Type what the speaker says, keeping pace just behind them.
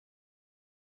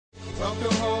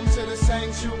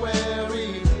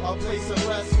sanctuary, a place of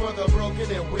rest for the broken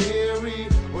and weary,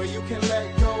 where you can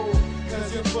let go,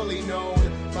 cause you're fully known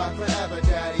by forever,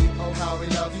 Daddy. Oh, how we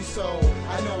love you so.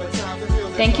 I know it's time to feel.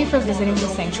 Thank you for visiting the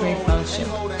Sanctuary Fellowship.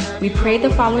 We pray the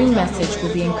following message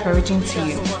will be encouraging to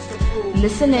you.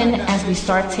 Listen in as we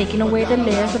start taking away the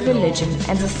layers of religion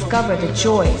and discover the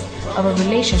joys of a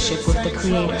relationship with the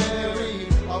Creator.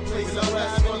 A place of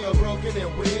rest for the broken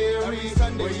and weary,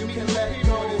 where you can let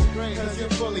go, cause you're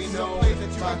fully known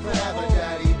by forever,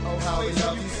 Daddy. Oh, how we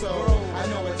love you so. I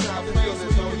know it's time to feel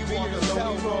as though you walk a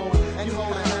lonely road and you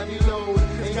hold a heavy load.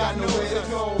 Ain't got nowhere to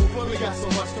go. We got so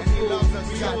much to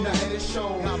prove. We got nothing to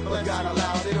show, but God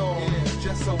allowed it all,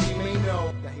 just so we may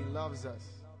know that He loves us.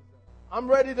 I'm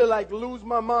ready to lose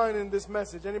my mind in this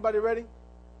message. Anybody ready?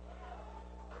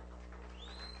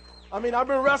 I mean, I've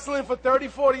been wrestling for 30,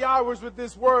 40 hours with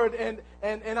this word, and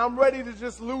I'm ready to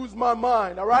just lose my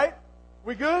mind, all right?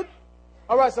 We good?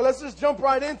 All right, so let's just jump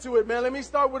right into it, man. Let me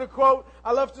start with a quote.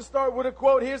 I love to start with a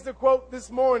quote. Here's the quote this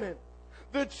morning.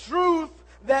 The truth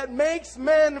that makes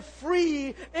men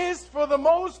free is, for the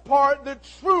most part, the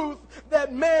truth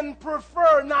that men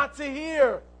prefer not to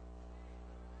hear.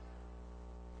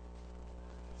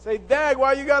 Say, Dag,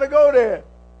 why you got to go there?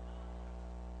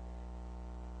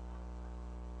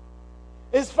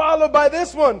 Is followed by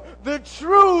this one. The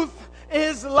truth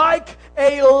is like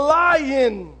a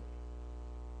lion.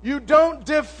 You don't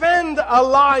defend a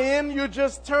lion, you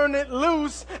just turn it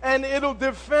loose and it'll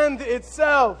defend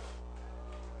itself.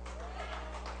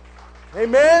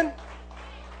 Amen?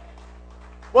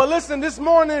 Well, listen, this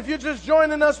morning, if you're just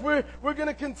joining us, we're going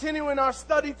to continue in our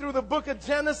study through the book of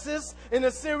Genesis in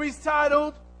a series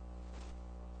titled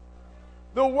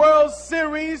The World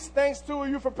Series. Thanks to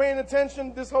you for paying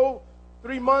attention this whole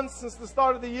 3 months since the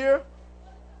start of the year.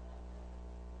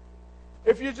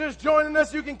 If you're just joining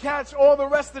us, you can catch all the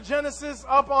rest of Genesis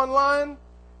up online.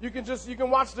 You can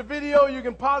watch the video, you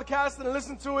can podcast it and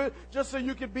listen to it just so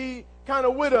you can be kind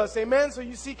of with us. Amen? So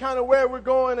you see kind of where we're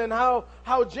going and how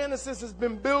Genesis has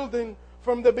been building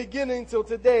from the beginning till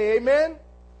today. Amen?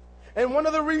 And one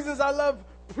of the reasons I love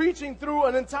preaching through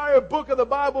an entire book of the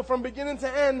Bible from beginning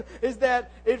to end is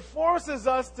that it forces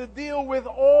us to deal with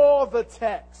all the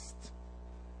text.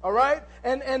 All right?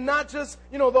 And not just,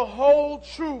 the whole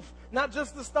truth. Not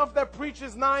just the stuff that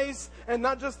preaches nice and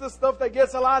not just the stuff that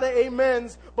gets a lot of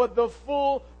amens, but the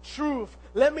full truth.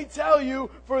 Let me tell you,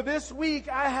 for this week,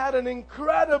 I had an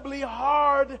incredibly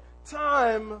hard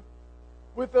time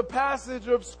with the passage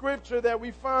of Scripture that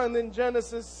we find in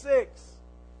Genesis 6.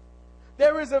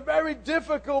 There is a very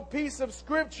difficult piece of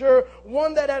Scripture,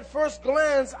 one that at first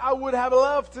glance I would have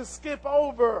loved to skip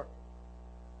over.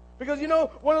 Because,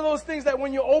 one of those things that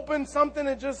when you open something,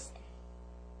 it just,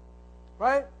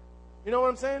 right? You know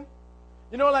what I'm saying?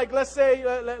 Let's say,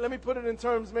 let me put it in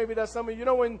terms maybe that some of you,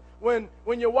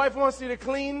 when your wife wants you to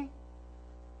clean,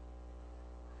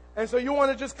 and so you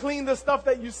want to just clean the stuff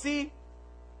that you see,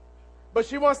 but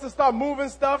she wants to start moving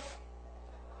stuff.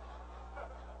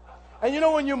 And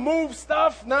when you move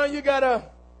stuff, now you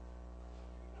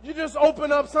just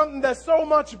open up something that's so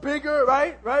much bigger,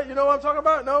 right? Right? You know what I'm talking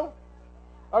about? No?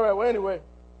 All right, well, anyway.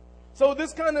 So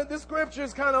this scripture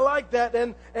is kind of like that.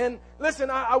 And listen,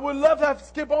 I would love to have to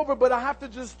skip over, but I have to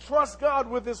just trust God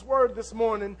with this word this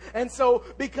morning. And so,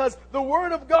 because the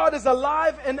word of God is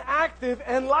alive and active,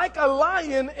 and like a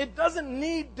lion, it doesn't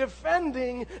need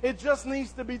defending. It just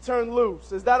needs to be turned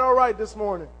loose. Is that all right this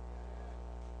morning?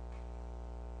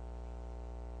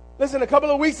 Listen, a couple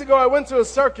of weeks ago, I went to a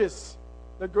circus,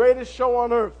 the greatest show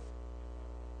on earth.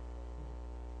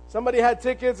 Somebody had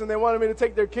tickets and they wanted me to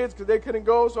take their kids because they couldn't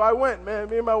go. So I went, man.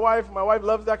 Me and my wife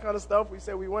loves that kind of stuff. We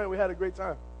said we went. We had a great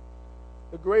time.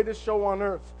 The greatest show on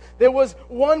earth. There was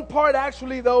one part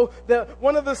actually, though, that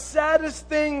one of the saddest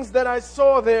things that I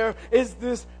saw there is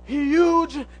this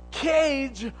huge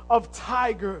cage of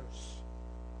tigers.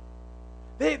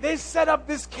 They set up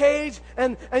this cage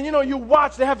and you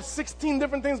watch, they have 16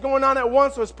 different things going on at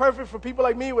once, so it's perfect for people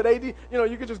like me with AD.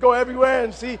 You could just go everywhere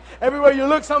and see everywhere you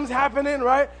look, something's happening,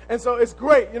 right? And so it's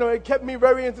great. It kept me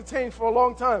very entertained for a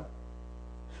long time.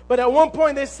 But at one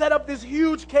point, they set up this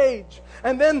huge cage.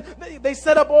 And then they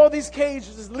set up all these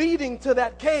cages leading to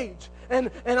that cage. And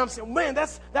I'm saying, man,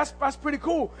 that's pretty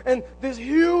cool. And this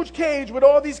huge cage with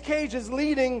all these cages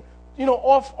leading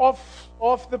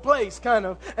off the place, kind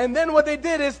of. And then what they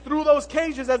did is, through those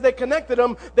cages, as they connected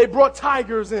them, they brought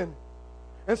tigers in.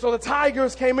 And so the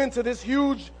tigers came into this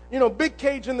huge, big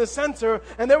cage in the center,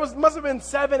 and there must have been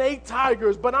 7, 8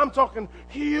 tigers, but I'm talking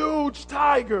huge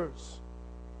tigers.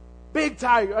 Big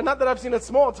tiger. Not that I've seen a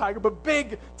small tiger, but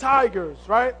big tigers,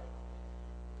 right?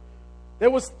 There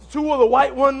was 2 of the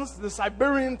white ones, the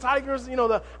Siberian tigers.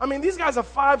 These guys are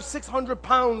 500-600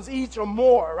 pounds each or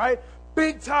more, right?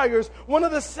 Big tigers. One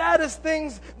of the saddest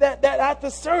things that at the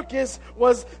circus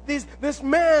was this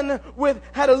man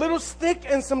had a little stick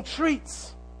and some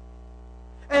treats.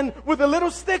 And with a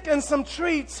little stick and some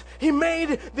treats, he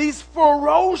made these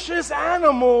ferocious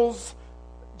animals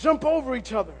jump over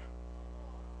each other.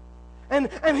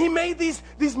 And he made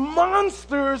these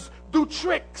monsters do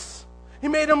tricks. He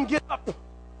made them get up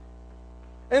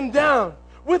and down.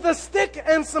 With a stick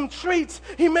and some treats,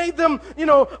 he made them,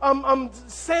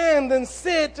 stand and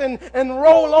sit and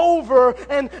roll over.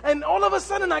 And all of a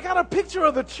sudden, I got a picture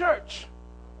of the church.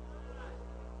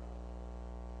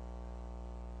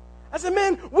 I said,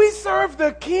 man, we serve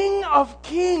the King of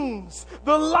Kings,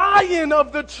 the Lion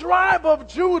of the tribe of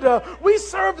Judah. We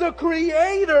serve the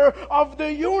Creator of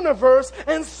the universe.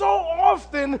 And so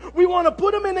often, we want to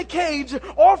put him in a cage,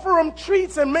 offer him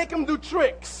treats, and make him do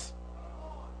tricks.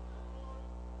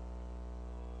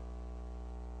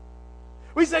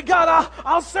 We say, God,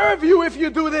 I'll serve you if you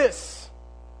do this.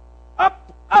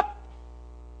 Up, up.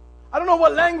 I don't know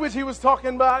what language he was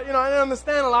talking about. I didn't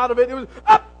understand a lot of it. It was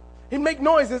up. He'd make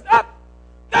noises. Up.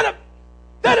 That up.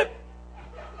 That up.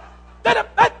 That up.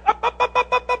 Up, up, up,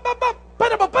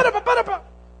 up, up, up,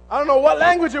 up. I don't know what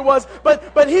language it was,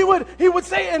 but he would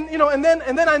say, and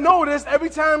then I noticed every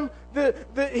time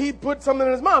he put something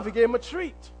in his mouth, he gave him a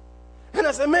treat. And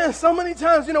I said, man, so many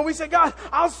times, we say, God,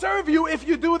 I'll serve you if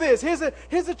you do this. Here's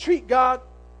a treat, God.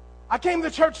 I came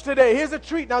to church today. Here's a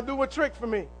treat. Now do a trick for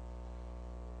me.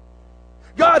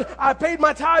 God, I paid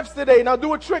my tithes today. Now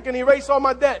do a trick and erase all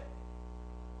my debt.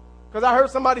 Because I heard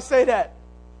somebody say that.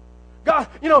 God,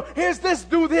 here's this,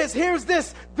 do this. Here's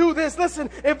this, do this. Listen,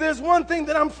 if there's one thing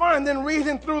that I'm finding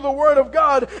reading through the Word of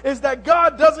God is that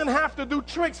God doesn't have to do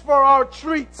tricks for our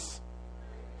treats.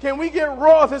 Can we get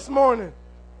raw this morning?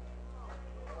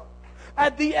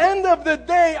 At the end of the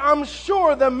day, I'm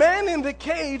sure the man in the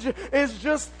cage is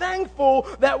just thankful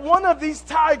that one of these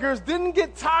tigers didn't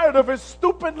get tired of his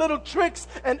stupid little tricks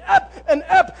and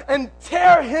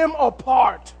tear him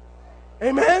apart.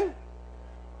 Amen?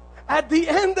 At the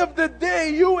end of the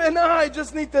day, you and I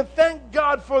just need to thank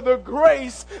God for the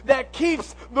grace that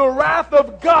keeps the wrath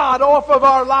of God off of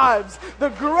our lives. The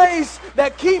grace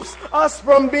that keeps us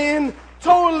from being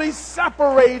totally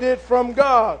separated from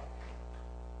God.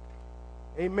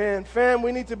 Amen. Fam,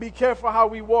 we need to be careful how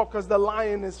we walk because the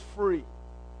lion is free. It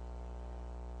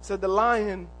said the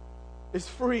lion is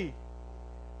free.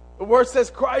 The word says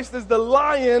Christ is the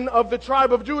Lion of the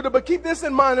tribe of Judah. But keep this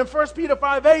in mind. In 1 Peter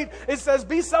 5:8, it says,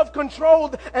 be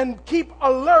self-controlled and keep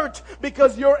alert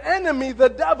because your enemy, the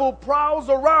devil, prowls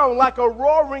around like a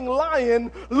roaring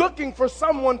lion looking for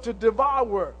someone to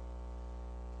devour.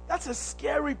 That's a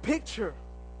scary picture.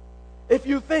 If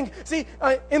you think,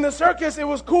 in the circus, it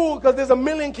was cool because there's 1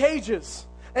 million cages.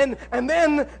 And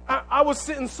then I was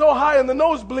sitting so high in the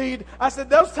nosebleed, I said,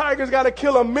 those tigers got to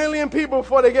kill 1 million people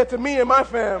before they get to me and my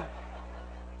fam.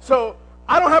 So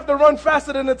I don't have to run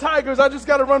faster than the tigers. I just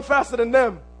got to run faster than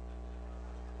them.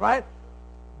 Right?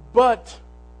 But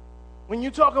when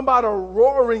you're talking about a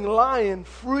roaring lion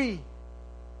free,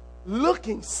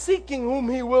 looking, seeking whom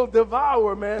he will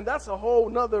devour, man, that's a whole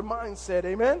nother mindset.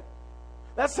 Amen?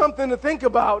 That's something to think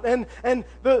about. And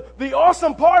the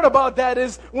awesome part about that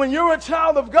is when you're a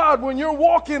child of God, when you're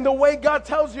walking the way God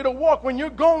tells you to walk, when you're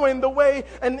going the way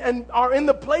and are in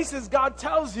the places God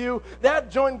tells you,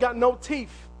 that joint got no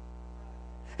teeth.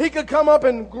 He could come up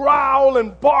and growl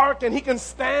and bark, and he can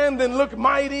stand and look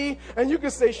mighty, and you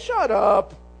can say, shut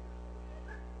up.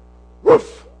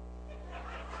 Woof.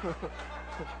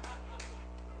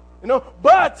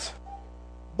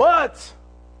 But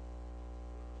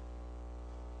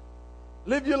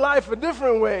live your life a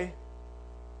different way,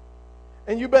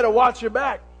 and you better watch your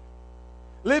back.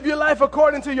 Live your life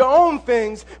according to your own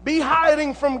things. Be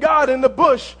hiding from God in the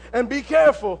bush, and be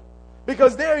careful,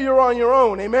 because there you're on your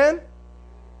own. Amen?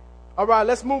 All right,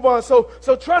 let's move on. So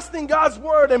trusting God's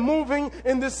word and moving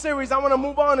in this series, I want to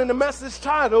move on in the message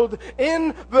titled,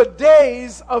 In the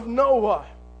Days of Noah.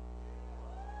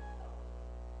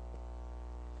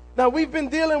 Now, we've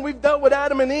dealt with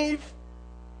Adam and Eve.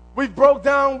 We've broke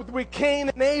down with Cain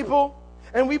and Abel,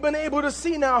 and we've been able to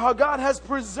see now how God has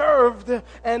preserved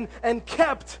and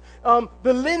kept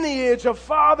the lineage of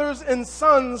fathers and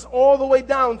sons all the way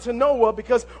down to Noah,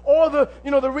 because all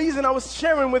the reason I was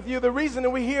sharing with you, the reason that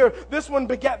we hear this one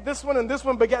begat this one, and this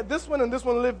one begat this one, and this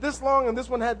one lived this long, and this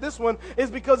one had this one,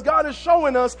 is because God is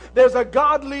showing us there's a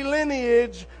godly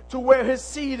lineage to where his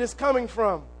seed is coming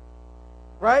from.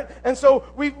 Right? And so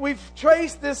we've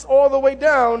traced this all the way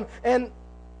down, and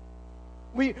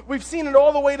we've seen it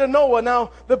all the way to Noah.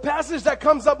 Now, the passage that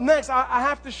comes up next, I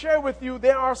have to share with you,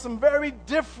 there are some very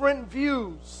different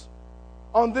views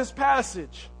on this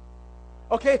passage.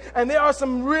 Okay, and there are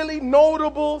some really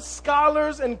notable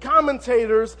scholars and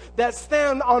commentators that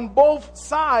stand on both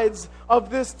sides of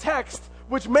this text,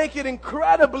 which make it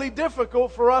incredibly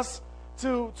difficult for us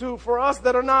for us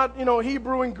that are not,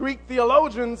 Hebrew and Greek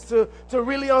theologians to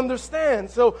really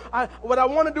understand. So what I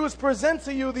want to do is present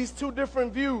to you these two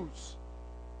different views.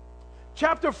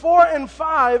 Chapter 4 and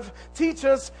 5 teach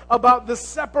us about the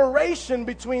separation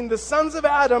between the sons of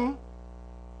Adam,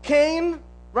 Cain,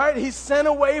 right? He's sent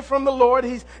away from the Lord.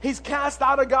 He's cast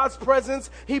out of God's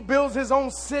presence. He builds his own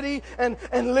city and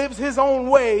lives his own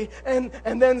way. And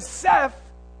then Seth,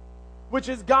 which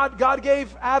is God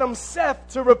gave Adam Seth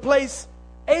to replace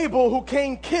Abel, who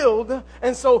Cain killed.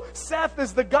 And so Seth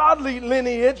is the godly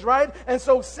lineage, right? And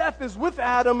so Seth is with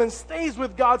Adam and stays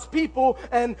with God's people.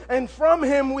 And from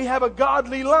him we have a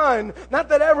godly line. Not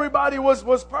that everybody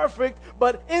was perfect,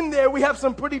 but in there we have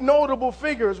some pretty notable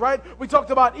figures, right? We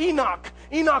talked about Enoch.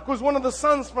 Enoch was one of the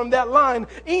sons from that line.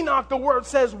 Enoch, the word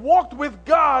says, walked with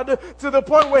God to the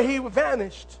point where he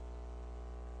vanished.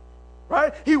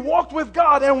 Right? He walked with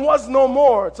God and was no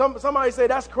more. Somebody say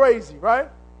that's crazy, right?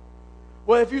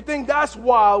 Well, if you think that's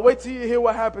wild, wait till you hear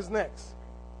what happens next.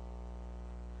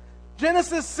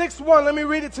 Genesis 6:1, let me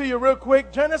read it to you real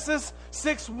quick. Genesis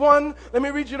 6:1, let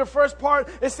me read you the first part.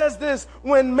 It says this: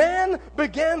 when man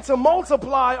began to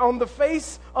multiply on the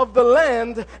face of the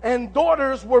land and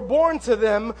daughters were born to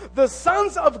them, the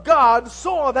sons of God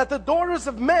saw that the daughters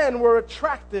of men were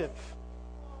attractive.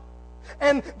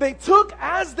 And they took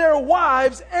as their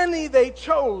wives any they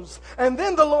chose. And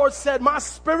then the Lord said, my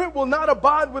spirit will not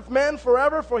abide with man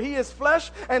forever, for he is flesh,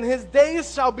 and his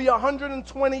days shall be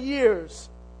 120 years.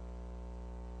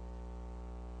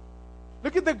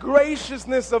 Look at the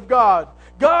graciousness of God.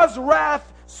 God's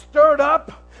wrath stirred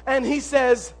up, and he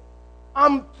says,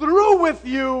 I'm through with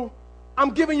you.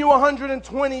 I'm giving you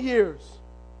 120 years.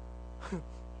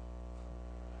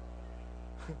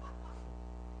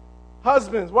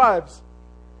 Husbands, wives,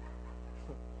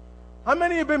 how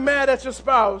many have been mad at your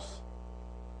spouse?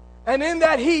 And in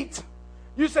that heat,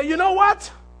 you say, you know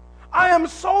what? I am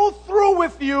so through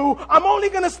with you, I'm only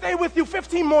going to stay with you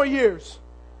 15 more years.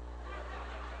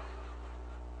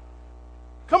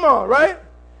 Come on, right?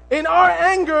 In our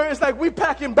anger, it's like we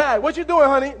packing bag. What you doing,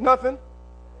 honey? Nothing.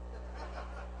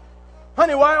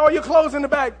 Honey, why are your clothes in the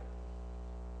bag?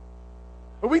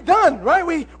 Are we done, right?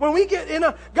 When we get in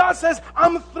God says,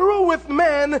 I'm through with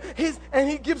man, and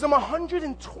he gives him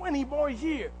 120 more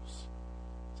years.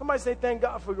 Somebody say, thank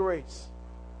God for grace.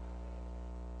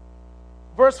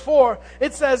 Verse 4,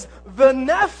 it says, the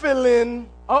Nephilim,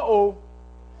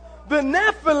 the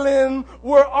Nephilim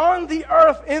were on the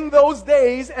earth in those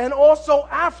days and also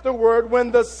afterward,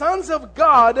 when the sons of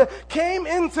God came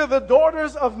into the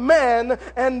daughters of men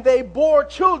and they bore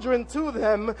children to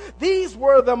them. These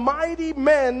were the mighty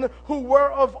men who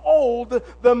were of old,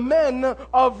 the men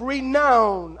of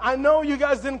renown. I know you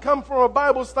guys didn't come for a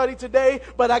Bible study today,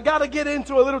 but I got to get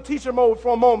into a little teacher mode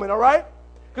for a moment, all right?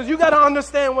 Because you got to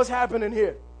understand what's happening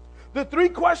here. The three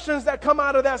questions that come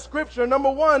out of that scripture,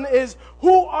 number one is,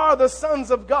 who are the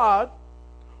sons of God?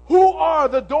 Who are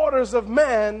the daughters of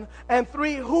man? And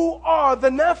three, who are the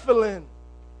Nephilim?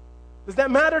 Does that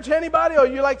matter to anybody, or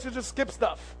you like to just skip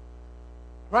stuff?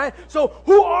 Right? So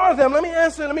who are them?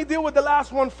 Let me deal with the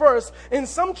last one first. In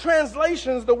some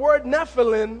translations, the word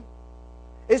Nephilim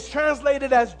is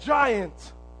translated as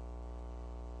giant.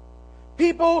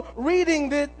 People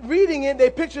reading it, they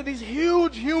picture these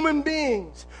huge human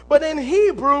beings. But in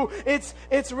Hebrew, it's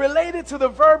related to the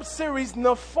verb series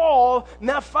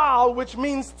nafal, which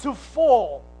means to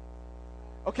fall.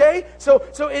 Okay? So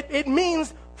it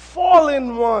means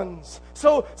fallen ones.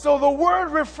 So the word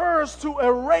refers to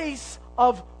a race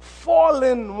of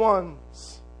fallen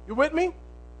ones. You with me?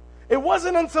 It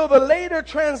wasn't until the later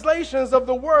translations of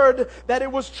the word that it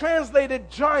was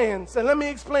translated giants. And let me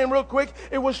explain real quick.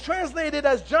 It was translated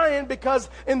as giant because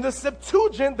in the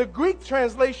Septuagint, the Greek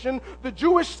translation, the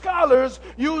Jewish scholars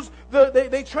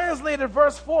they translated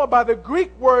verse 4 by the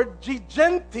Greek word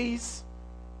gigantes.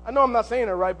 I know I'm not saying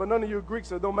it right, but none of you are Greeks,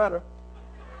 so it don't matter.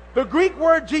 The Greek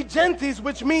word gigantes,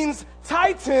 which means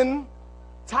titan.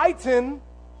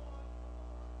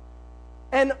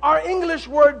 And our English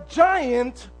word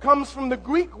giant comes from the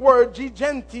Greek word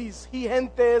gigantes,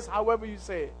 gigantes, however you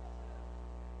say it.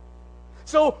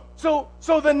 So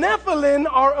the Nephilim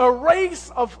are a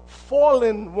race of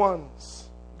fallen ones.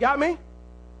 Got me?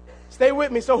 Stay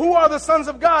with me. So who are the sons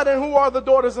of God and who are the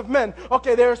daughters of men?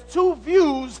 Okay, there's two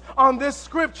views on this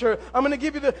scripture. I'm going to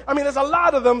give you there's a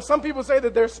lot of them. Some people say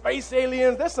that they're space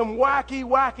aliens. There's some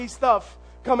wacky stuff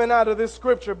coming out of this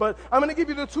scripture. But I'm going to give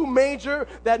you the two major,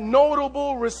 that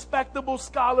notable, respectable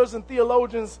scholars and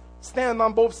theologians stand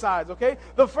on both sides, okay?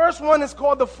 The first one is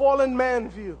called the fallen man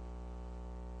view.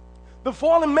 The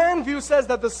fallen man view says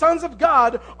that the sons of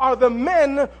God are the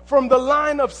men from the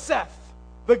line of Seth,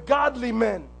 the godly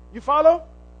men. You follow?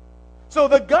 So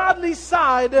the godly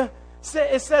side, it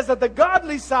says that the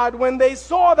godly side, when they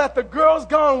saw that the girls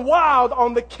gone wild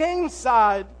on the Cain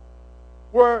side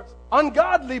were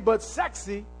ungodly but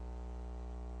sexy.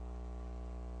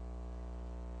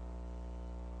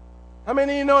 How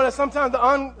many of you know that sometimes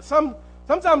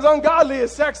sometimes ungodly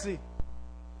is sexy?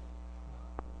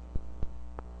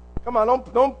 Come on,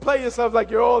 don't play yourself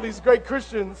like you're all these great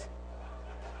Christians.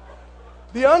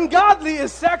 The ungodly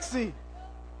is sexy.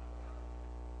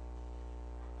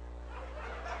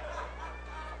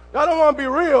 I don't want to be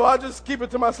real. I'll just keep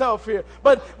it to myself here.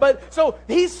 But so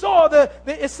he saw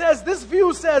it says, this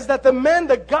view says that the men,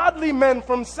 the godly men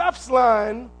from Seth's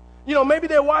line, maybe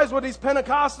their wives were these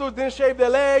Pentecostals, didn't shave their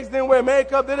legs, didn't wear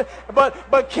makeup,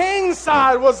 but Cain's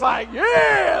side was like,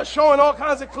 yeah, showing all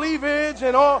kinds of cleavage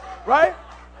and all, right?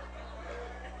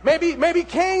 Maybe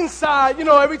Cain's side,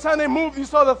 every time they moved, you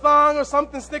saw the thong or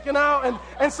something sticking out.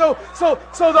 And so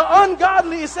the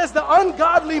ungodly, it says the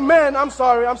ungodly men, I'm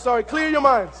sorry, clear your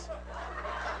minds.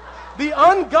 The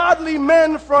ungodly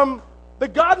men from, the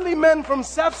godly men from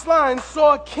Seth's line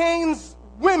saw Cain's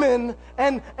women,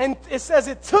 and it says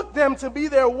it took them to be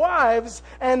their wives,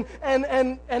 and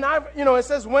it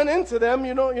says went into them,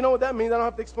 you know what that means. I don't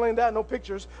have to explain that, no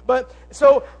pictures. But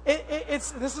so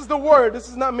this is the word, this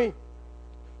is not me.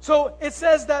 So it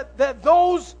says that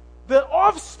the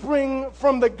offspring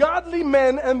from the godly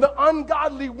men and the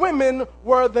ungodly women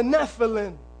were the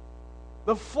Nephilim,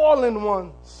 the fallen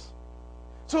ones.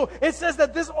 So it says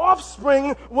that this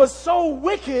offspring was so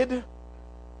wicked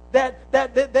that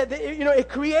it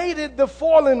created the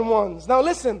fallen ones. Now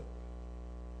listen,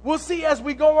 we'll see as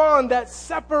we go on that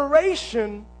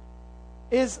separation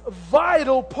is a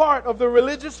vital part of the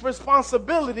religious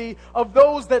responsibility of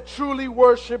those that truly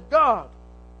worship God.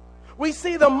 We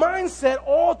see the mindset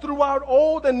all throughout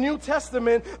Old and New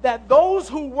Testament that those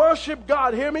who worship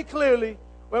God, hear me clearly,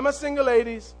 where are my single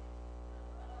ladies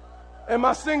and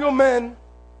my single men?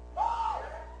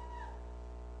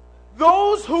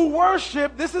 Those who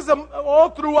worship, this is all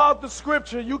throughout the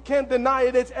scripture, you can't deny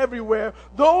it, it's everywhere.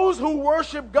 Those who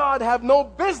worship God have no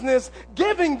business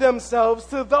giving themselves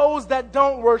to those that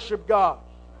don't worship God.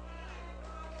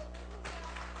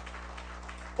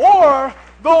 Or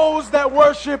those that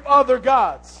worship other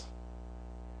gods.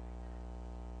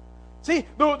 See,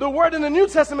 the word in the New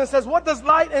Testament says, what does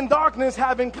light and darkness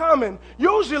have in common?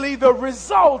 Usually the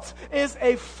result is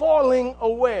a falling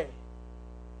away.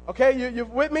 Okay, you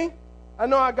with me? I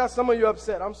know I got some of you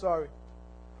upset. I'm sorry.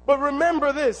 But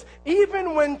remember this.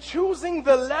 Even when choosing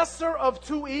the lesser of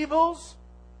two evils,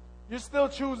 you're still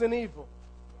choosing evil.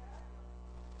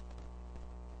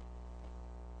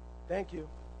 Thank you.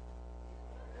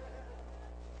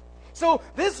 So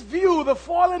this view, the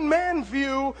fallen man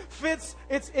view, fits,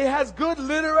 it has good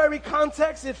literary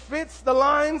context, it fits the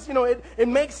lines, it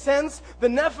makes sense. The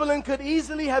Nephilim could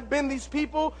easily have been these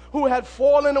people who had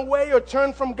fallen away or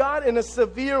turned from God in a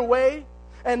severe way.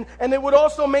 And it would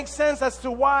also make sense as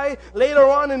to why later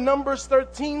on in Numbers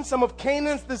 13, some of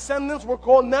Canaan's descendants were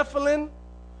called Nephilim.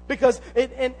 Because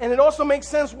it also makes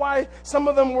sense why some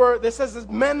of them were, it says,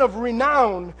 men of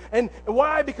renown. And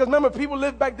why? Because remember, people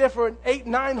lived back there for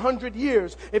 800-900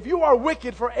 years. If you are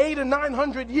wicked for 800 and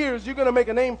 900 years, you're going to make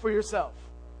a name for yourself.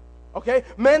 Okay?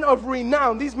 Men of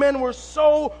renown. These men were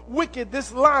so wicked.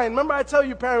 This line, remember I tell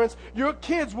you parents, your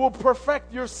kids will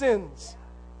perfect your sins.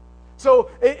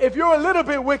 So if you're a little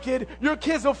bit wicked, your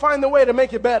kids will find a way to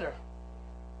make it better.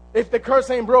 If the curse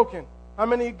ain't broken. How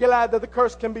many glad that the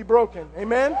curse can be broken?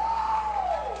 Amen?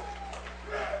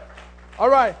 All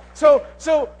right. So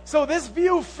this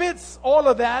view fits all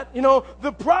of that.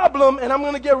 The problem, and I'm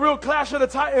going to get real Clash of the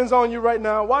Titans on you right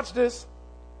now. Watch this.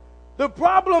 The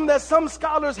problem that some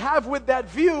scholars have with that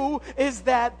view is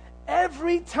that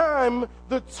every time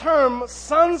the term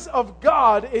sons of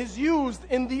God is used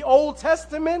in the Old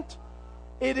Testament,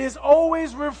 it is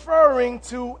always referring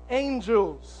to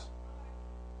angels.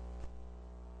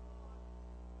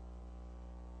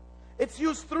 It's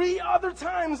used 3 other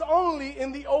times only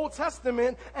in the Old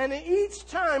Testament, and each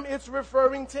time it's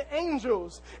referring to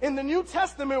angels. In the New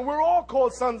Testament, we're all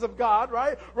called sons of God,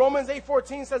 right? Romans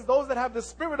 8:14 says those that have the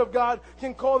Spirit of God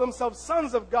can call themselves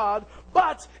sons of God.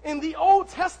 But in the Old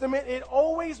Testament, it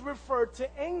always referred to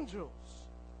angels.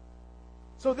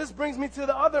 So this brings me to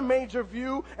the other major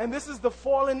view, and this is the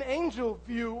fallen angel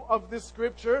view of this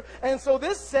scripture. And so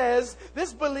this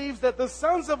believes that the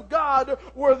sons of God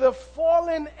were the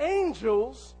fallen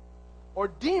angels or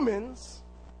demons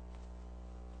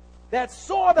that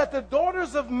saw that the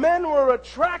daughters of men were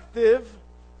attractive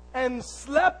and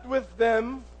slept with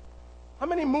them. How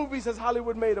many movies has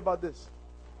Hollywood made about this?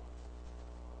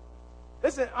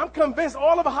 Listen, I'm convinced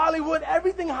all of Hollywood,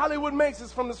 everything Hollywood makes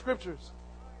is from the scriptures.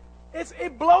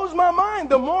 It blows my mind.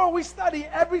 The more we study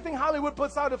everything Hollywood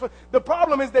puts out, the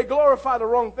problem is they glorify the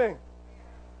wrong thing.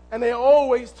 And they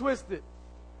always twist it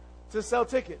to sell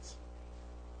tickets.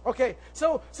 Okay,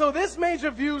 so this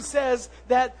major view says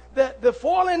that the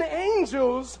fallen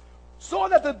angels saw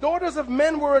that the daughters of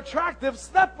men were attractive,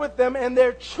 slept with them, and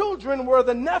their children were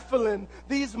the Nephilim,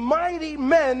 these mighty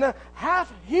men,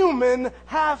 half human,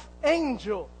 half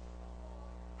angel.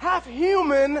 Half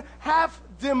human, half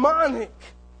demonic.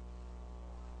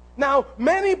 Now,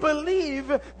 many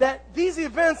believe that these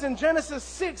events in Genesis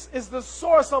 6 is the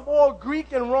source of all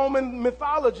Greek and Roman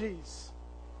mythologies.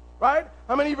 Right?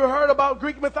 How many of you heard about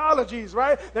Greek mythologies,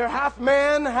 right? They're half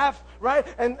man, half, right?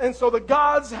 And so the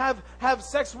gods have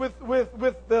sex with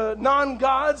the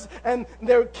non-gods, and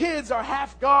their kids are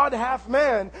half God, half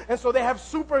man. And so they have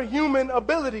superhuman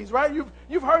abilities, right?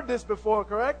 You've heard this before,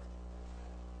 correct?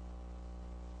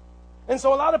 And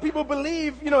so a lot of people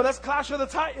believe, that's Clash of the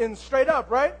Titans, straight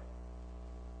up, right?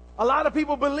 A lot of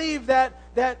people believe that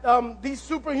these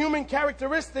superhuman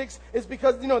characteristics is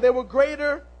because, they were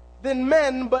greater than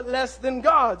men, but less than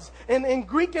gods. And in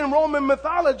Greek and Roman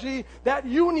mythology, that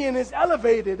union is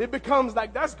elevated. It becomes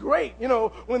like, that's great,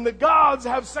 when the gods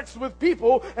have sex with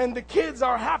people and the kids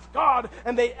are half God,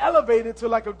 and they elevate it to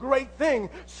like a great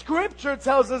thing. Scripture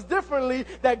tells us differently,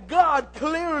 that God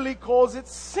clearly calls it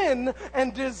sin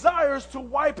and desires to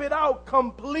wipe it out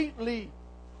completely.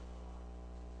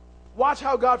 Watch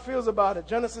how God feels about it.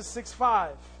 Genesis 6:5.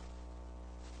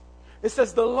 It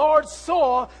says, the Lord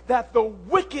saw that the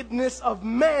wickedness of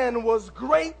man was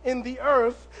great in the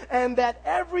earth, and that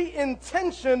every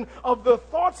intention of the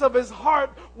thoughts of his heart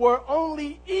were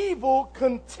only evil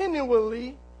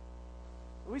continually.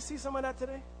 Do we see some of that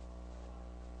today?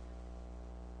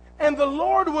 And the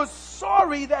Lord was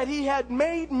sorry that he had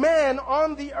made man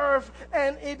on the earth,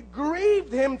 and it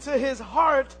grieved him to his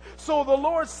heart. So the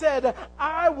Lord said,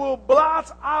 I will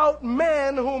blot out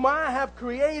man whom I have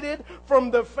created from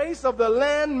the face of the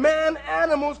land, man,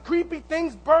 animals, creepy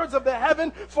things, birds of the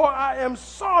heaven, for I am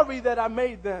sorry that I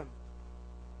made them.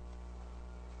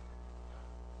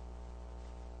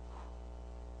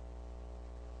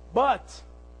 But,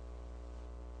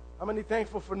 how many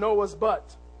thankful for Noah's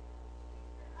but?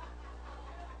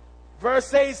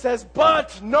 Verse 8 says,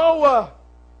 but Noah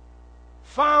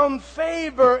found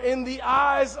favor in the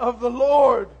eyes of the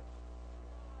Lord.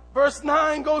 Verse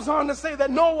 9 goes on to say that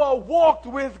Noah walked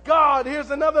with God. Here's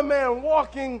another man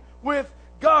walking with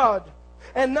God.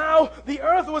 And now the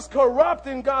earth was corrupt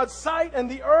in God's sight, and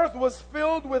the earth was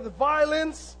filled with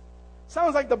violence.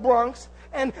 Sounds like the Bronx.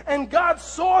 And God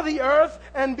saw the earth,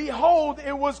 and behold,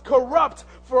 it was corrupt,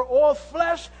 for all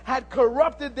flesh had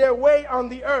corrupted their way on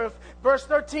the earth. Verse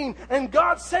 13, and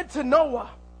God said to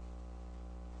Noah,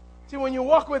 see, when you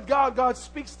walk with God, God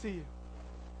speaks to you.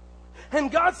 And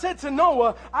God said to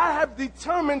Noah, I have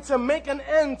determined to make an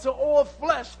end to all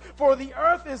flesh, for the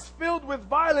earth is filled with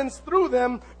violence through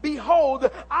them. Behold,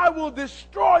 I will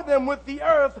destroy them with the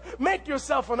earth. Make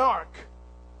yourself an ark.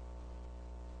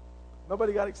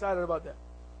 Nobody got excited about that.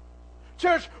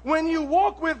 Church, when you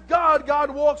walk with God, God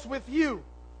walks with you.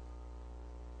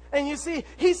 And you see,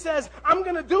 he says, I'm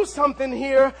going to do something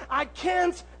here. I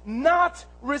can't not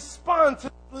respond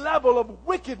to the level of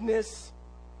wickedness.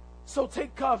 So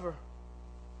take cover.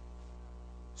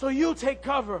 So you take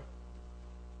cover.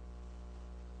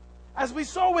 As we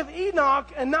saw with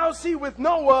Enoch and now see with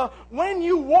Noah, when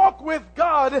you walk with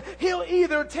God, he'll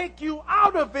either take you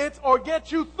out of it or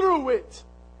get you through it.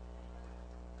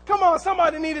 Come on,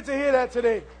 somebody needed to hear that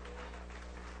today.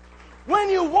 When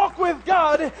you walk with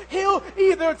God, he'll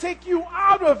either take you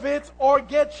out of it or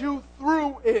get you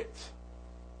through it.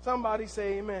 Somebody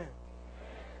say amen.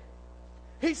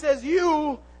 He says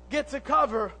you get to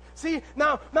cover. See,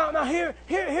 now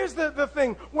here's the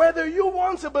thing. Whether you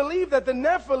want to believe that the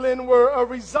Nephilim were a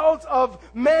result of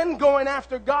men going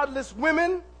after godless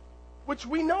women, which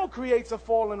we know creates a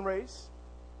fallen race,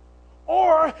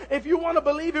 Or if you want to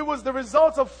believe it was the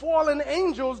result of fallen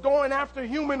angels going after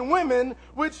human women,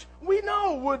 which we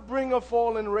know would bring a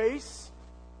fallen race.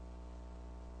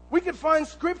 We could find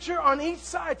scripture on each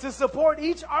side to support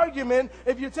each argument.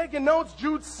 If you're taking notes,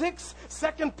 Jude 6,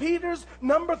 2 Peter's,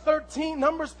 Numbers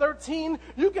 13,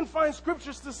 you can find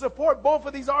scriptures to support both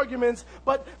of these arguments,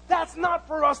 but that's not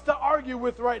for us to argue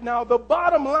with right now. The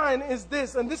bottom line is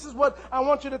this, and this is what I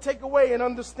want you to take away and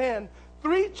understand.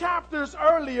 3 chapters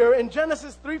earlier in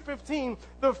Genesis 3:15,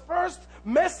 the first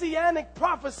messianic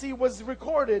prophecy was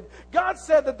recorded. God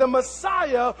said that the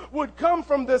Messiah would come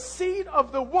from the seed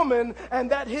of the woman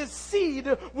and that his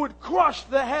seed would crush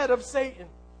the head of Satan.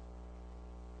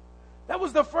 That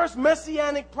was the first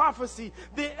messianic prophecy.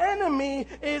 The enemy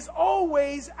is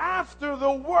always after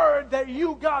the word that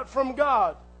you got from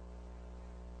God.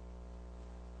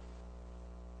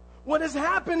 What is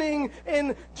happening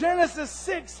in Genesis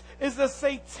 6 is a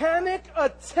satanic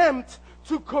attempt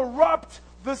to corrupt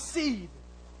the seed.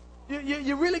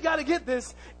 You really got to get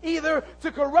this. Either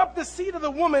to corrupt the seed of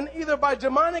the woman, either by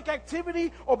demonic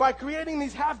activity or by creating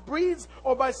these half-breeds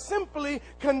or by simply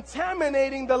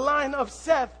contaminating the line of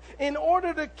Seth in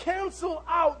order to cancel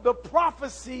out the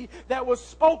prophecy that was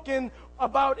spoken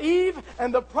about Eve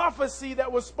and the prophecy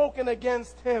that was spoken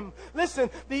against him. Listen,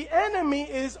 the enemy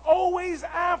is always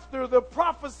after the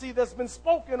prophecy that's been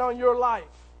spoken on your life.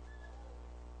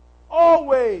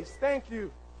 Always. Thank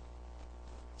you.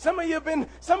 Some of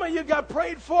you got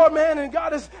prayed for, man, and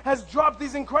God has dropped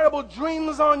these incredible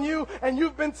dreams on you, and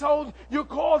you've been told you're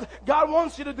called. God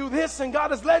wants you to do this, and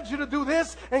God has led you to do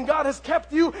this, and God has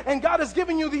kept you, and God has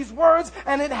given you these words,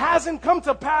 and it hasn't come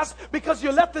to pass because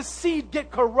you let the seed get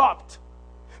corrupt.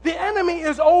 The enemy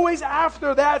is always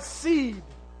after that seed.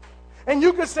 And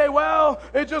you could say, well,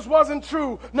 it just wasn't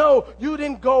true. No, you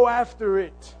didn't go after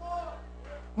it.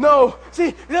 No.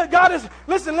 See, God is,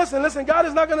 listen. God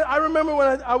is not going to, I remember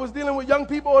when I was dealing with young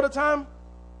people all the time.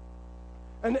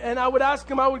 And I would ask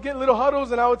them, I would get little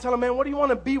huddles, and I would tell them, man, what do you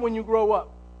want to be when you grow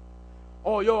up?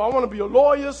 Oh, I want to be a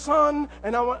lawyer, son.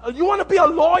 And you want to be a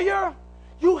lawyer?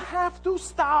 You have to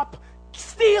stop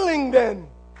stealing then.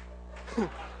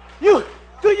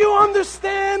 Do you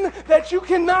understand that you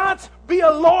cannot be a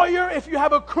lawyer if you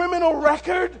have a criminal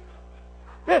record?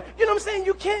 You know what I'm saying?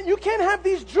 You can't have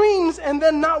these dreams and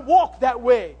then not walk that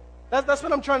way. That's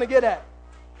what I'm trying to get at.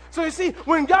 So you see,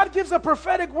 when God gives a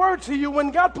prophetic word to you, when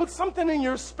God puts something in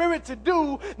your spirit to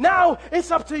do, now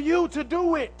it's up to you to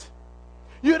do it.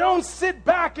 You don't sit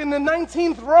back in the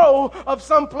 19th row of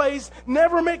some place,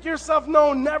 never make yourself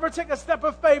known, never take a step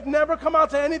of faith, never come out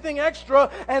to anything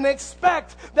extra, and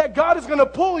expect that God is going to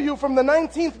pull you from the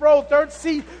 19th row, third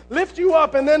seat, lift you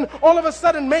up, and then all of a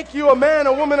sudden make you a man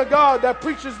or woman of God that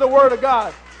preaches the word of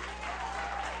God.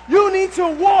 You need to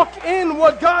walk in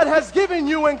what God has given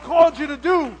you and called you to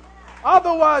do.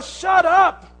 Otherwise, shut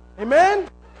up. Amen?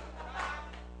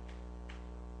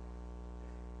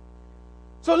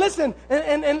 So listen,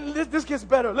 and this gets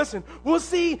better. Listen, we'll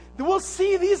see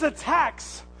these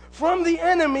attacks from the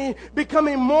enemy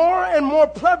becoming more and more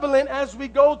prevalent as we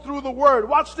go through the word.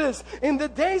 Watch this. In the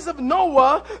days of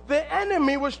Noah, the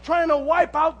enemy was trying to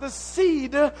wipe out the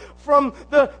seed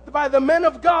by the men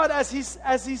of God as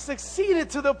he succeeded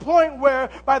to the point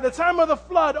where by the time of the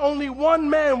flood, only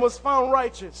one man was found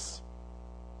righteous.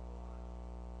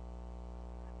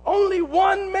 Only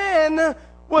one man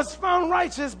was found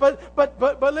righteous,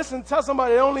 but listen, tell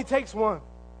somebody it only takes one.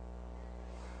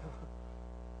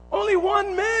 Only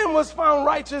one man was found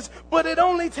righteous, but it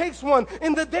only takes one.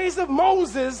 In the days of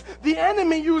Moses, the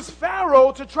enemy used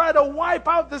Pharaoh to try to wipe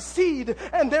out the seed,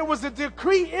 and there was a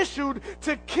decree issued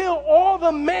to kill all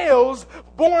the males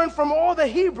born from all the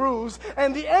Hebrews,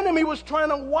 and the enemy was trying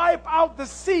to wipe out the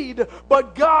seed,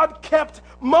 but God kept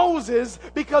Moses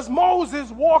because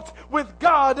Moses walked with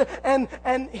God,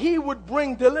 and he would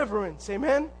bring deliverance.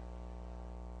 Amen?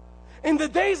 In the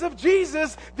days of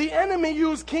Jesus, the enemy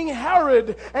used King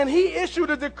Herod, and he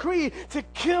issued a decree to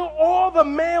kill all the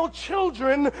male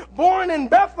children born in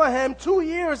Bethlehem 2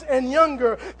 years and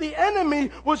younger. The enemy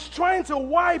was trying to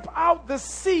wipe out the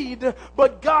seed,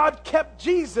 but God kept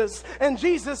Jesus. And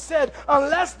Jesus said,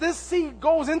 unless this seed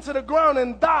goes into the ground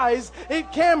and dies,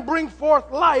 it can't bring forth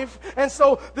life. And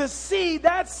so the seed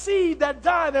that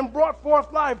died and brought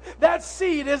forth life, that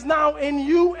seed is now in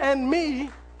you and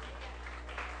me.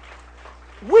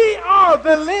 We are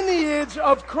the lineage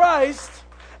of Christ,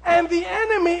 and the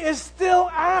enemy is still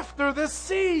after the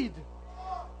seed.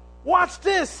 Watch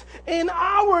this. In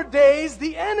our days,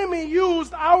 the enemy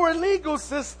used our legal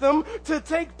system to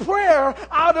take prayer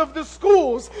out of the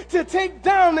schools, to take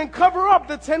down and cover up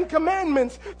the 10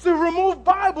 Commandments, to remove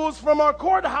Bibles from our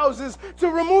courthouses, to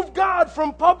remove God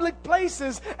from public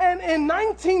places. And in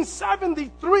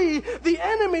 1973, the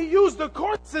enemy used the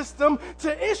court system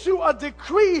to issue a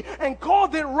decree and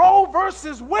called it Roe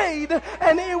versus Wade.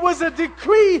 And it was a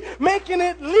decree making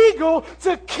it legal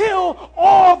to kill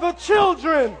all the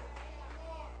children.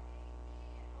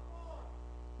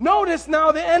 Notice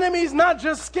now the enemy's not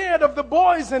just scared of the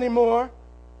boys anymore.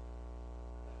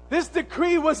 This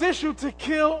decree was issued to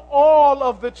kill all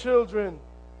of the children.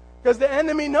 Because the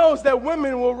enemy knows that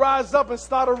women will rise up and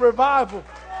start a revival.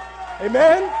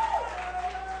 Amen?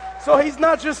 So he's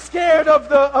not just scared of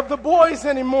the boys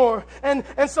anymore. And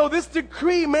so this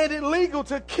decree made it legal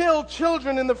to kill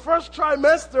children in the first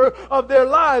trimester of their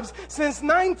lives. Since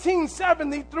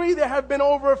 1973, there have been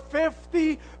over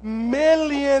 50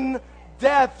 million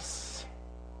deaths.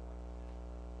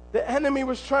 The enemy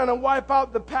was trying to wipe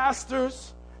out the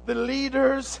pastors, the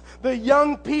leaders, the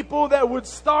young people that would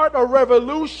start a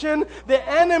revolution. The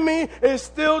enemy is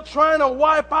still trying to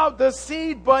wipe out the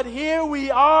seed, but here we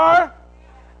are,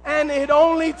 and it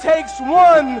only takes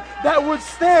one that would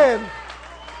stand.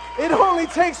 It only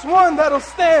takes one that'll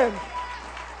stand.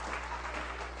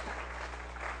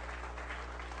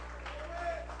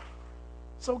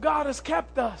 So God has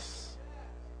kept us.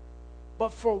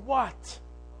 But for what?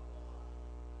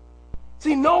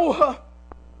 See, Noah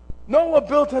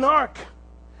built an ark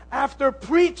after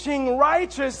preaching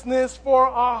righteousness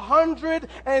for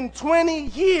 120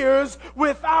 years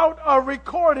without a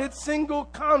recorded single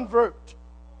convert.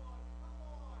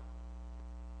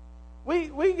 We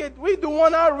do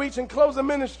one outreach and close a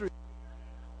ministry.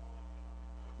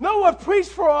 Noah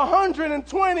preached for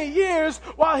 120 years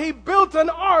while he built an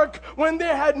ark when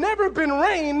there had never been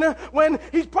rain, when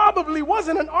he probably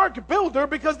wasn't an ark builder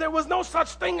because there was no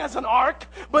such thing as an ark,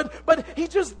 but he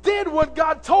just did what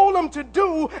God told him to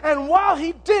do, and while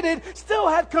he did it, still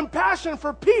had compassion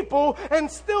for people and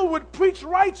still would preach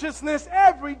righteousness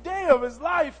every day of his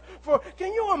life.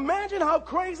 Can you imagine how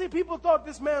crazy people thought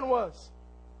this man was?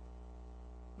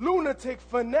 Lunatic,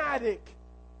 fanatic.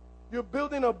 You're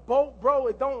building a boat, bro,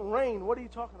 it don't rain. What are you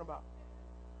talking about?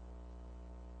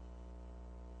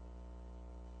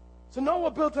 So Noah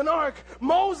built an ark.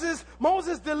 Moses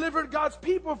delivered God's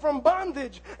people from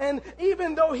bondage. And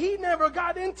even though he never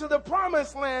got into the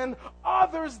promised land,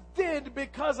 others did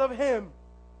because of him.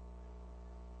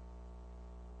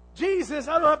 Jesus,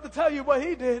 I don't have to tell you what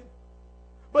he did.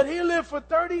 But he lived for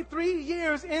 33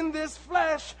 years in this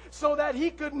flesh so that he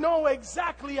could know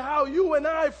exactly how you and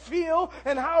I feel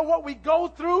and how what we go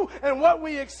through and what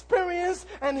we experience.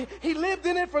 And he lived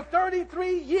in it for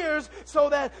 33 years so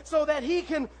that he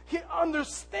can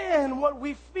understand what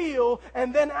we feel,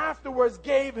 and then afterwards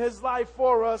gave his life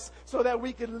for us so that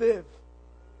we could live.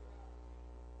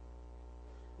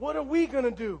 What are we going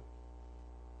to do?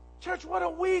 Church, what are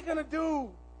we going to do?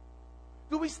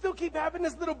 Do we still keep having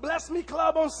this little bless me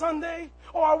club on Sunday?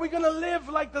 Or are we going to live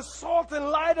like the salt and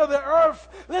light of the earth?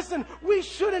 Listen, we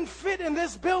shouldn't fit in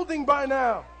this building by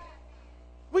now.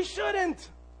 We shouldn't.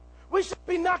 We should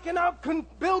be knocking out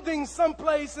buildings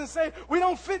someplace and say, we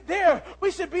don't fit there.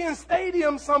 We should be in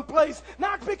stadiums someplace.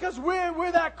 Not because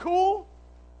we're that cool,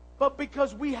 but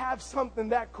because we have something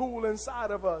that cool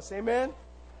inside of us. Amen?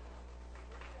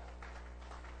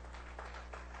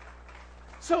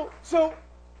 So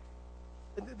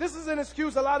this is an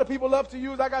excuse a lot of people love to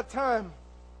use. I got time.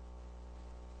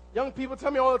 Young people tell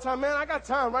me all the time, man, I got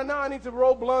time. Right now I need to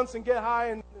roll blunts and get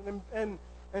high and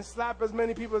slap as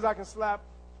many people as I can slap.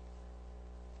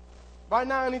 Right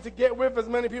now I need to get with as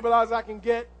many people as I can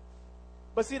get.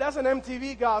 But see, that's an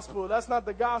MTV gospel. That's not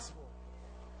the gospel.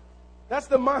 That's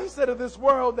the mindset of this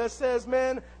world that says,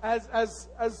 man, as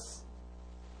I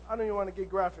don't even want to get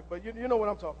graphic, but you know what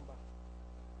I'm talking about.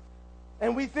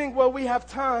 And we think, well, we have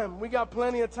time. We got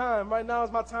plenty of time. Right now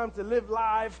is my time to live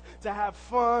life, to have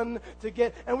fun, to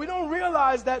get... And we don't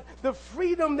realize that the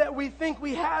freedom that we think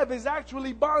we have is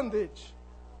actually bondage.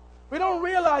 We don't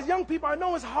realize, young people, I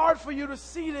know it's hard for you to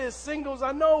see this. Singles,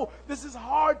 I know this is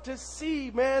hard to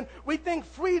see, man. We think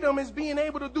freedom is being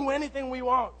able to do anything we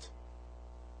want.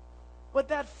 But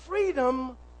that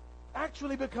freedom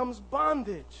actually becomes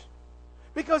bondage.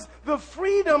 Because the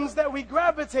freedoms that we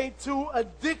gravitate to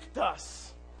addict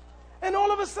us. And all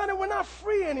of a sudden, we're not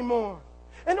free anymore.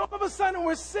 And all of a sudden,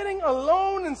 we're sitting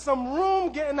alone in some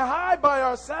room, getting high by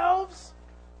ourselves,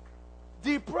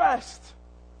 depressed.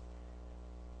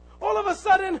 All of a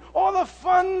sudden, all the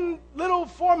fun little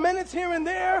 4 minutes here and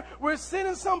there, we're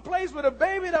sitting someplace with a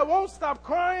baby that won't stop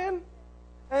crying,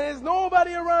 and there's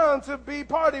nobody around to be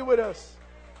party with us.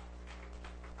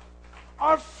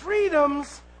 Our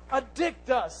freedoms addict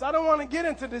us. I don't want to get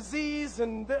into disease,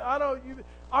 and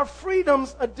our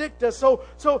freedoms addict us. So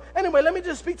anyway, let me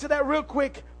just speak to that real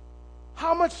quick.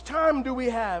 How much time do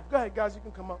we have? Go ahead, guys, you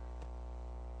can come up.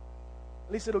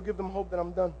 At least it'll give them hope that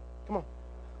I'm done. Come on.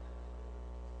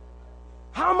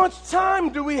 How much time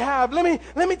do we have? Let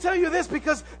me tell you this,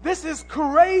 because this is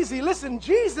crazy. Listen,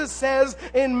 Jesus says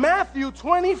in Matthew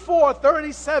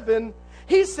 24:37,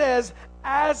 he says,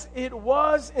 as it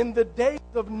was in the days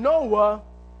of Noah,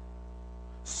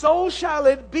 so shall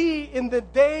it be in the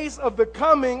days of the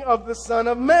coming of the Son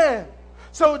of Man.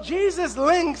 So Jesus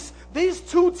links these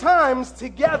two times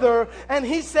together, and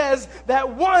he says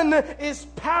that one is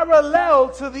parallel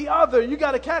to the other. You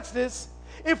got to catch this.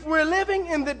 If we're living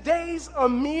in the days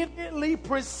immediately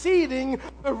preceding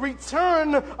the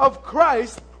return of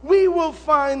Christ, we will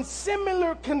find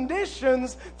similar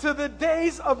conditions to the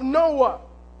days of Noah.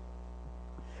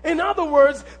 In other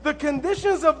words, the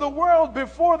conditions of the world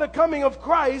before the coming of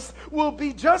Christ will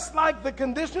be just like the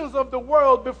conditions of the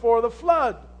world before the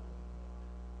flood.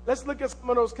 Let's look at some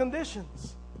of those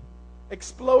conditions.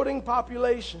 Exploding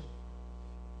population,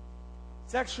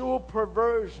 sexual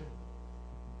perversion,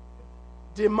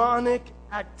 demonic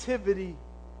activity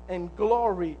and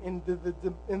glory in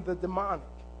the demonic,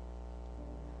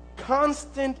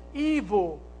 constant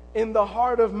evil in the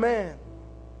heart of man,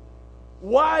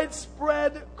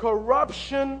 widespread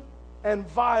corruption and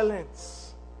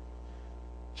violence.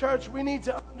 Church, we need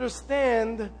to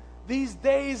understand these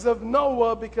days of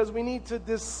Noah because we need to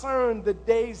discern the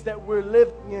days that we're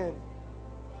living in.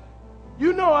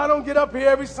 You know, I don't get up here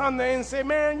every Sunday and say,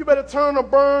 man, you better turn or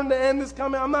burn, the end is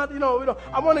coming. I'm not,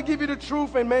 I want to give you the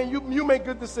truth, and man, you make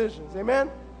good decisions. Amen?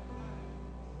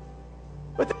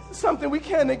 But this is something we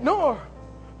can't ignore.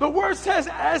 The word says,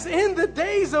 as in the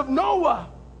days of Noah.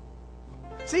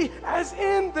 See, as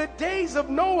in the days of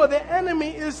Noah, the enemy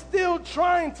is still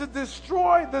trying to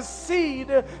destroy the seed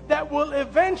that will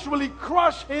eventually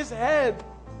crush his head.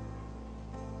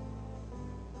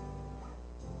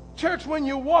 Church, when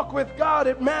you walk with God,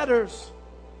 it matters.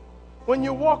 When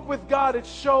you walk with God, it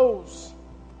shows.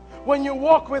 When you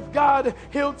walk with God,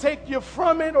 He'll take you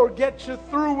from it or get you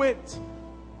through it.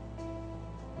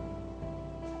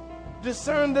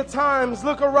 Discern the times.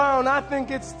 Look around. I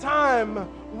think it's time.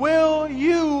 Will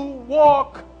you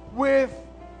walk with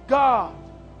God?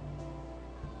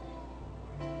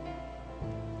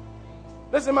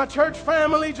 Listen, my church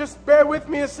family, just bear with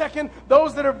me a second.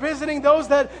 Those that are visiting, those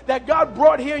that God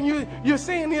brought here, and you're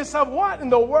saying to yourself, what in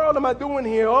the world am I doing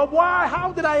here? Or why?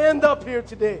 How did I end up here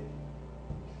today?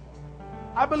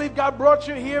 I believe God brought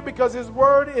you here because His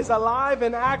Word is alive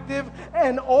and active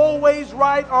and always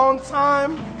right on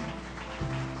time.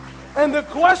 And the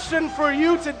question for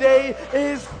you today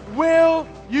is, will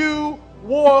you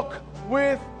walk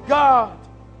with God?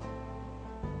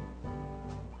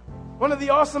 One of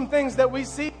the awesome things that we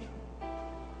see,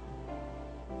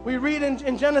 we read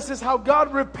in Genesis how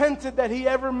God repented that He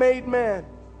ever made man.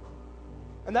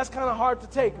 And that's kind of hard to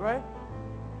take, right?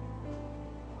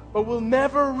 But we'll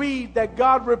never read that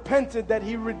God repented that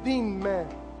He redeemed man.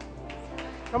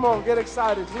 Come on, get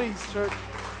excited, please, church.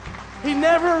 He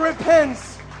never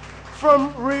repents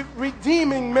from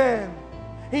redeeming man.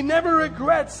 He never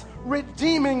regrets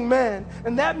redeeming man.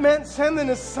 And that meant sending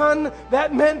His Son.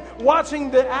 That meant watching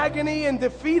the agony and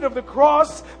defeat of the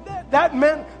cross. That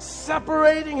meant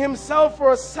separating Himself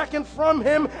for a second from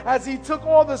Him as He took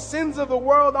all the sins of the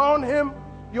world on Him,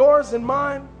 yours and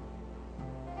mine.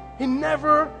 He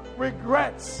never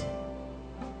regrets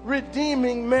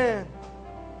redeeming man.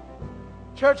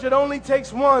 Church, it only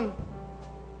takes one.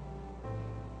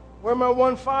 Where my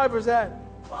 1-5ers at?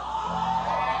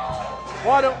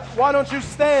 Why don't you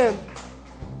stand?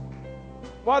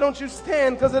 Why don't you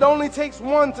stand? Because it only takes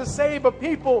one to save a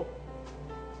people.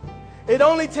 It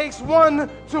only takes one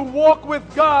to walk with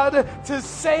God to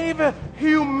save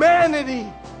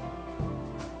humanity.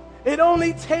 It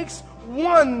only takes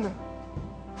one.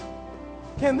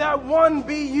 Can that one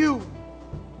be you?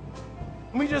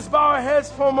 We just bow our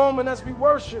heads for a moment as we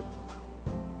worship.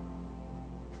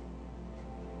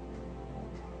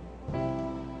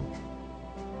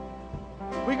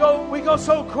 We go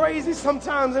so crazy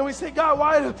sometimes, and we say, God,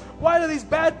 why do these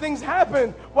bad things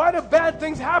happen? Why do bad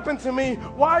things happen to me?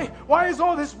 Why is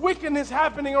all this wickedness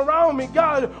happening around me?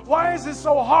 God, why is it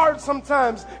so hard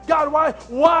sometimes? God, why?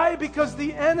 Why? Because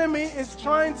the enemy is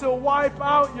trying to wipe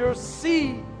out your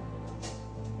seed.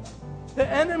 The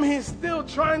enemy is still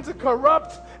trying to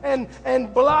corrupt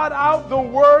and blot out the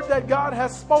word that God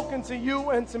has spoken to you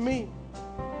and to me.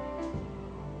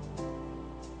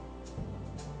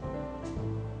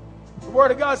 The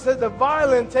word of God says the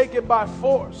violent take it by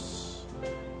force.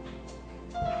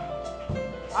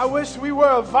 I wish we were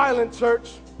a violent church.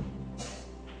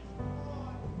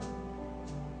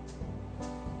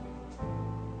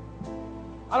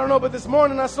 I don't know, but this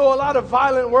morning I saw a lot of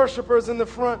violent worshipers in the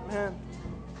front, man.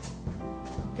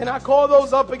 Can I call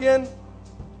those up again?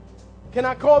 Can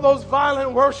I call those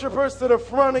violent worshipers to the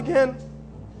front again?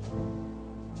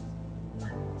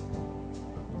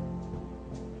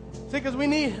 See, because we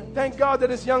need, thank God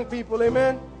that it's young people,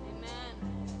 amen?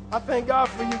 I thank God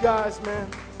for you guys, man.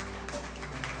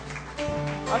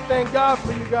 I thank God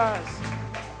for you guys.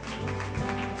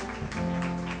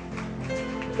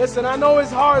 Listen, I know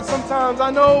it's hard sometimes. I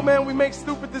know, man, we make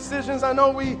stupid decisions. I know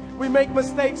we make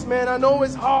mistakes, man. I know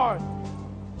it's hard.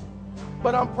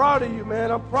 But I'm proud of you,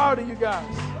 man. I'm proud of you guys.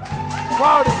 I'm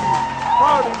proud of you.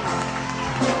 Proud of you.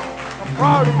 I'm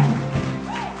proud of you.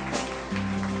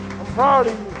 I'm proud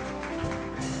of you.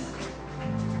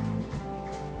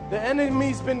 The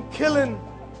enemy's been killing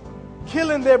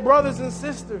their brothers and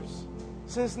sisters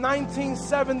since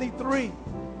 1973.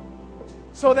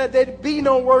 So that there'd be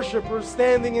no worshipers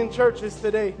standing in churches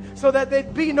today. So that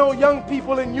there'd be no young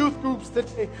people in youth groups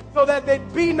today. So that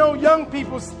there'd be no young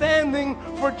people standing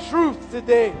for truth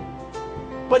today.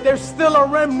 But there's still a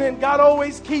remnant. God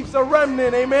always keeps a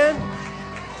remnant. Amen?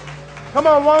 Come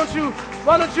on, why don't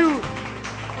you,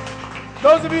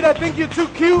 those of you that think you're too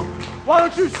cute, why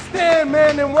don't you stand,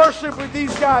 man, and worship with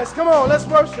these guys? Come on, let's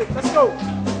worship. Let's go.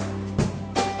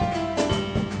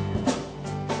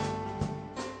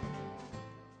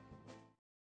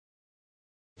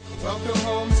 Welcome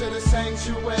home to the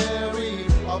sanctuary,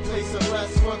 a place of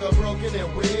rest for the broken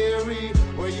and weary,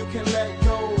 where you can let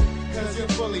go, cause you're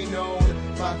fully known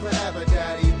by forever,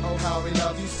 Daddy. Oh, how we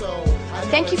love you so.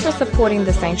 Thank you for supporting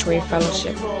the Sanctuary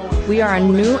Fellowship. We are a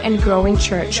new and growing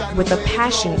church with a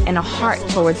passion and a heart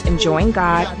towards enjoying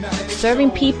God,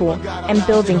 serving people, and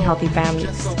building healthy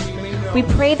families. We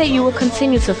pray that you will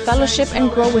continue to fellowship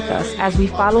and grow with us as we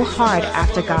follow hard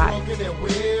after God.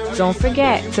 Don't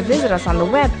forget to visit us on the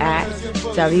web at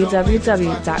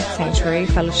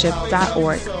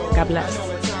www.sanctuaryfellowship.org. God bless.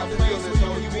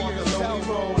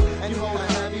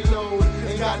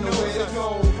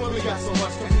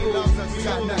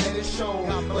 Got nothing to show,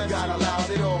 but God allowed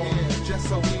it all, just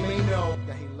so we may know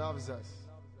that He loves us.